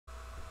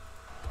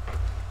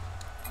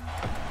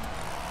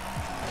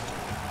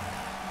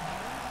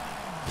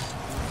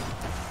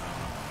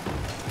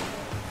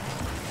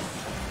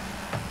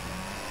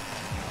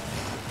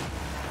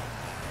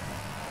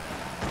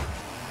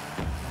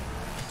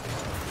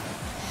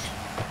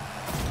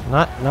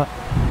Not.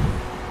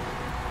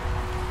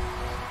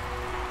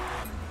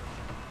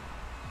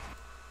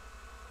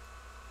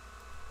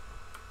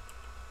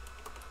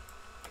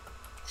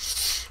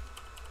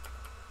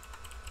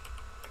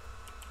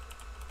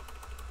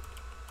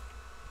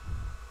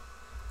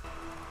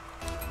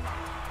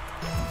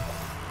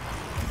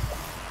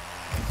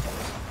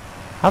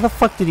 How the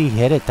fuck did he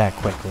hit it that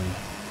quickly?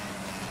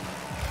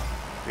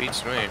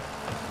 Beats me.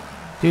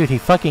 Dude, he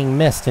fucking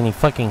missed and he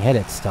fucking hit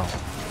it still.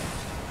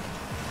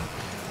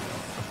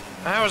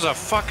 That was a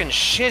fucking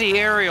shitty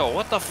aerial.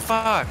 What the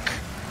fuck?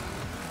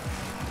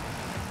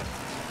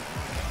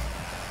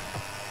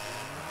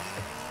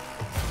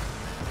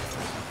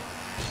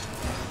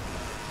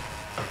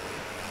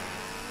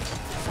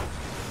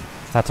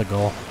 That's a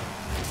goal.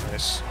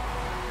 Nice.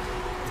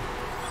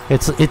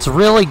 It's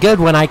really good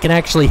when I can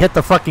actually hit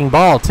the fucking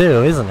ball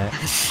too, isn't it?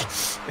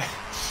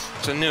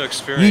 It's a new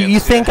experience. You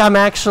think I'm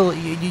actually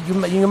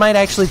you might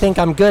actually think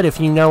I'm good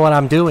if you know what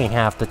I'm doing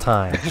half the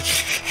time.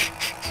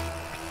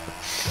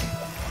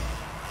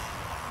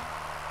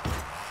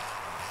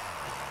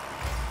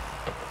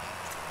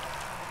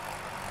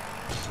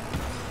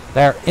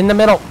 There, in the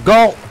middle,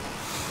 goal.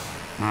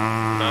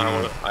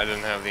 No, I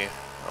didn't have the.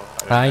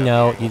 Oh, I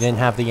know you didn't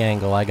have the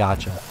angle. I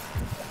gotcha.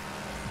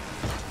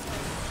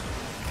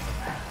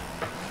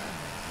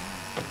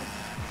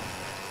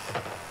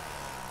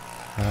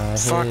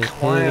 Fuck,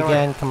 hit it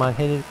again. Come on,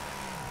 hit it.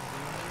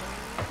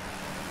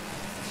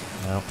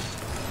 No.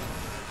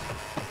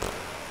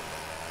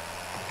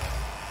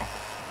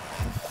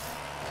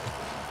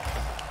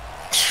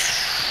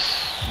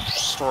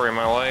 Story of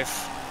my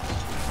life.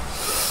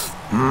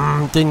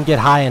 Didn't get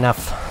high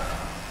enough.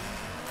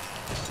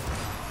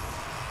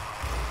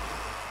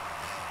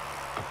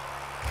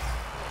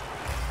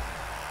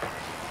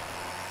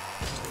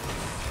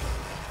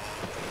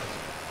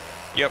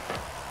 Yep.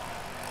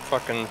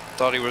 Fucking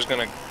thought he was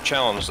gonna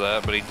challenge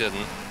that, but he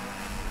didn't.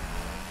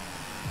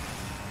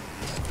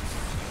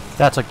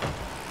 That's a...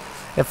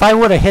 If I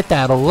would have hit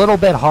that a little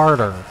bit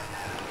harder...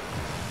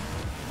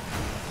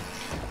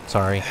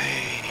 Sorry.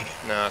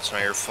 No, it's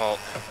not your fault.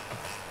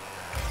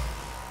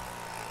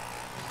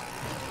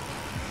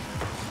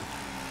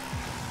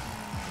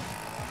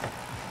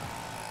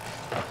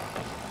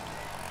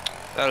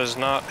 That is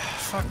not...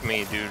 Fuck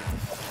me, dude.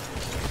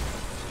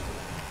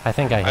 I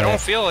think I hit I don't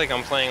it. feel like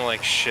I'm playing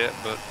like shit,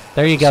 but...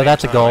 There you go,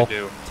 that's a goal. I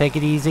do. Take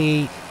it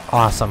easy.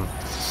 Awesome.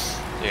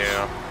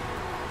 Yeah.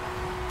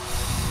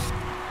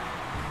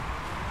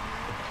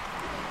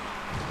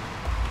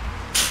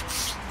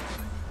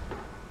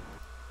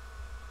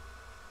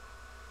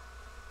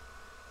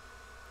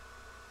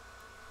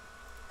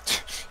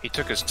 He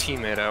took his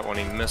teammate out when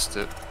he missed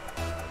it.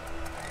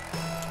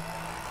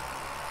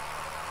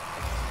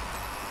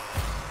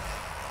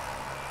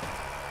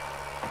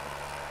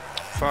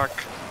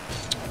 Fuck.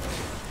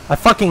 I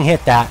fucking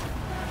hit that.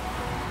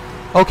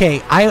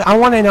 Okay, I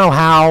want to know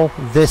how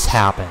this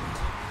happened.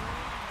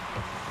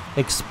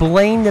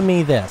 Explain to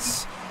me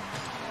this.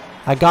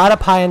 I got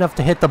up high enough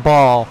to hit the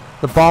ball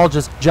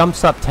just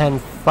jumps up 10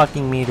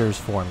 fucking meters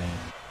for me.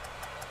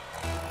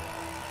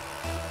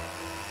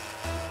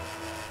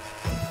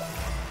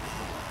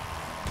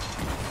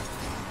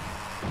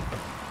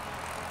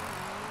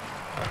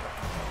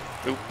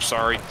 Oops,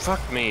 sorry.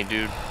 Fuck me,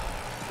 dude.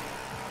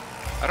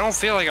 I don't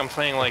feel like I'm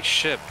playing like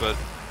shit, but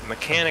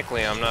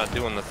mechanically I'm not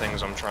doing the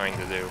things I'm trying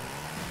to do.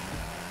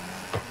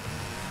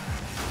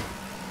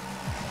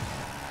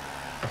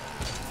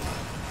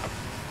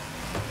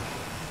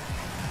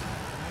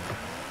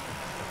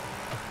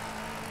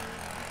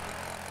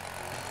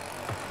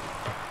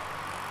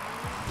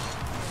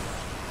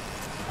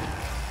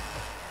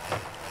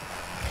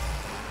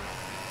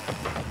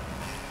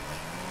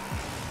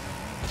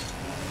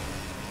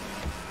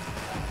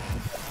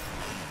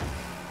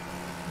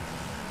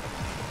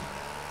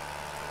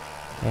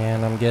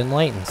 And I'm getting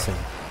latency.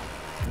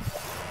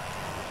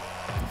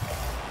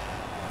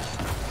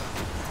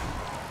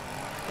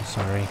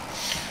 Sorry.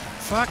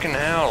 Fucking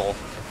hell.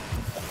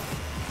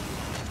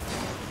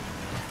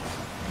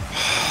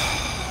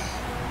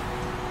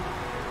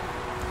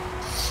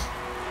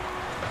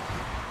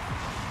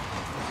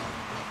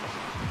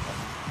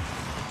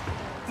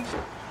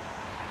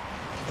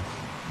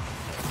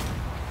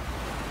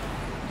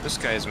 This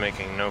guy's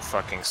making no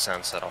fucking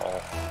sense at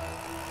all.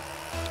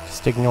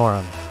 Just ignore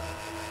him.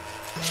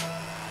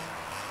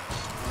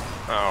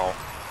 Oh.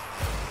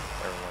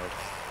 Never mind.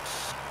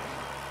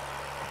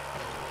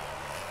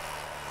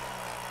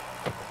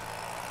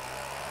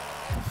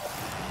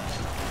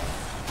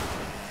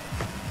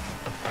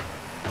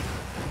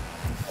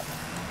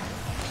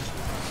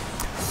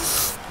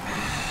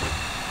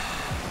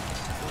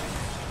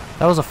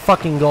 That was a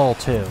fucking goal,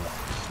 too.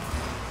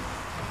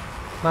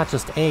 Not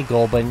just a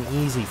goal, but an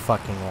easy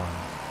fucking one.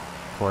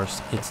 Of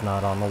course, it's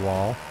not on the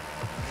wall.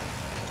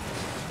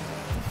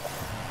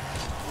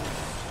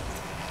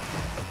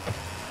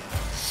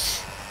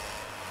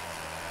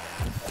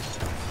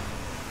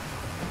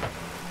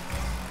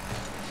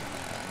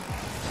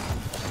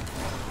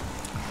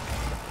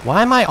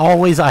 Why am I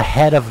always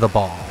ahead of the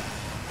ball?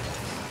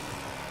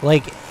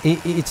 Like,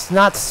 it's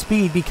not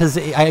speed because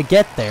I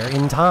get there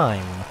in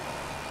time.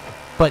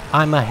 But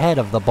I'm ahead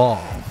of the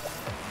ball.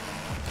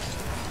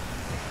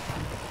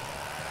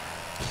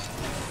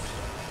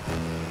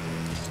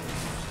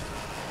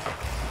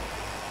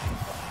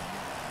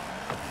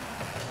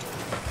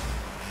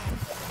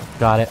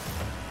 Got it.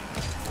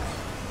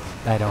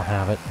 I don't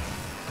have it.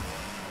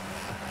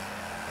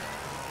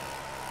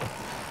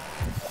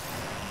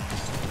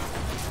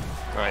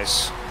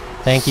 Nice.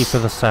 Thank you for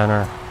the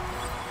center.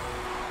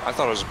 I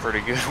thought it was a pretty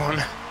good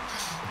one.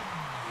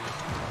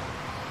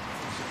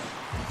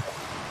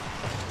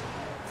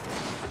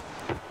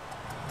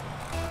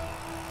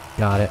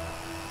 Got it.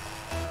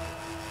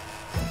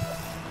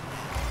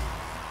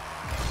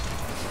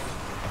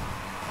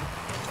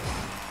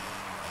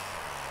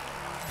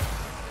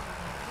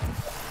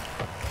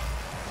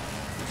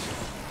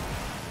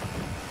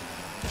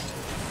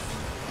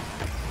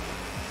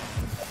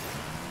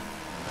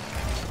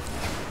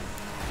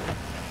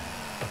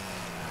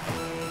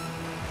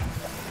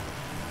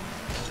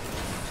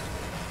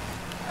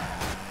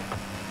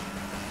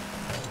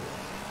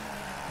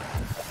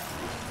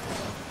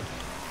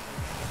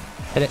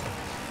 Hit it.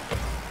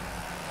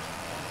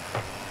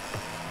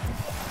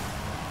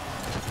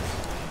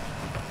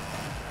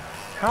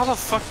 How the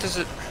fuck does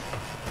it...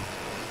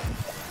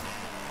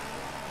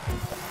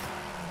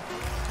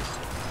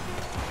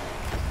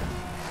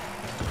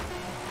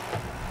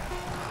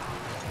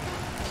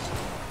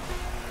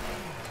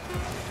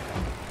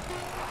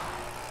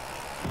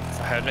 If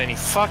I had any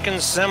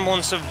fucking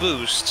semblance of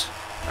boost,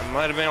 I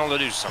might have been able to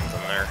do something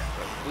there.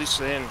 But at least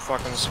they didn't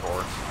fucking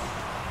score.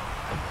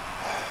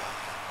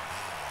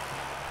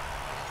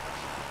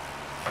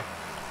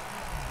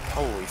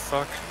 Holy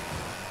fuck.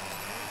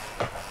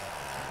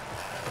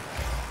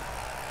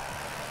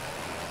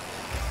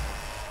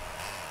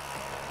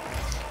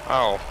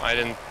 Oh, I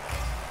didn't...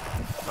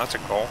 That's a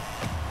goal.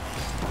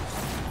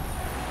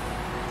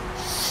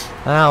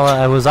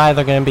 Well, it was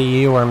either going to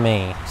be you or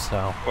me,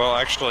 so... Well,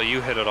 actually,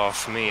 you hit it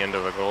off me into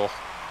the goal.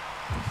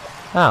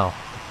 Oh.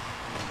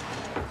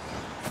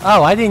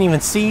 Oh, I didn't even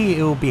see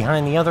you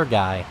behind the other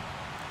guy.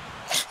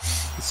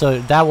 So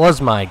that was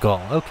my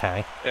goal,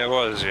 okay. It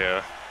was,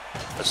 yeah.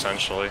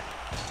 Essentially.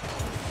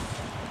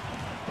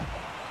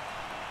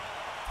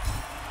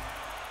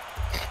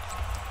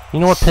 You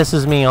know what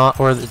pisses me off,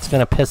 or it's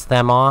gonna piss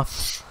them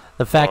off?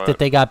 The fact that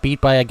they got beat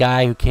by a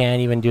guy who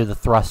can't even do the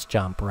thrust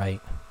jump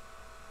right.